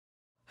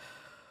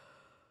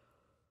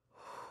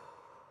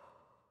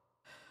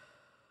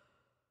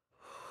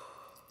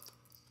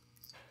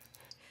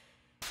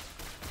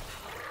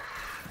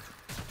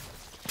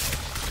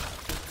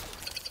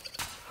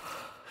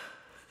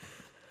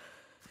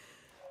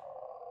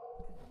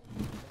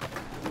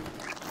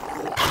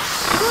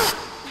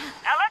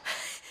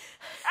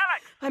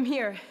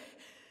here.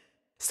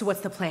 So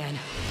what's the plan?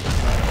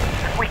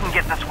 If we can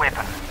get this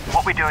weapon,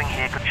 what we're doing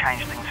here could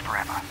change things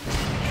forever.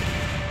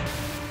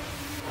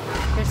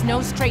 There's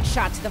no straight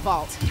shot to the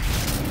vault.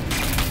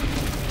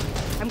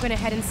 I'm gonna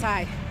head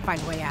inside,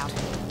 find a way out.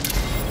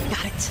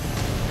 Got it.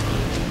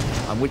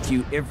 I'm with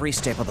you every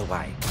step of the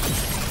way.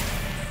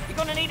 You're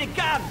gonna need a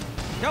gun!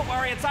 Don't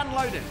worry, it's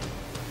unloaded.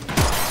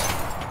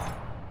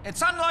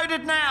 It's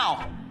unloaded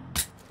now!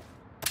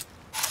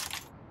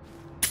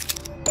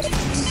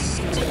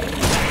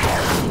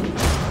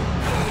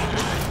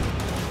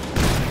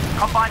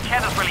 Combine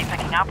chatter's really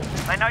picking up.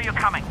 They know you're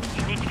coming.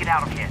 You need to get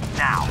out of here,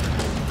 now.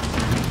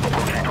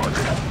 Approaching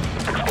target.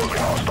 Exposing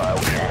hostile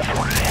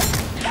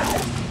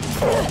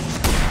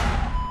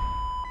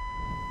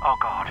Oh,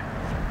 God.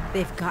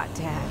 They've got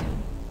Dad.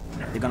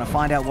 They're gonna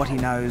find out what he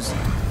knows,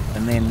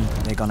 and then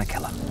they're gonna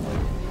kill him.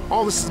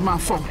 All this is my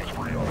fault.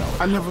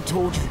 I never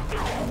told you.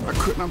 I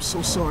couldn't. I'm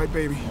so sorry,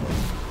 baby.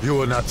 You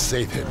will not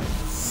save him.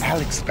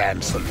 Alyx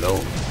Vance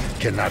alone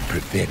cannot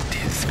prevent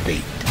his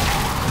fate.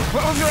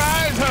 Close your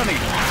eyes,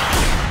 honey.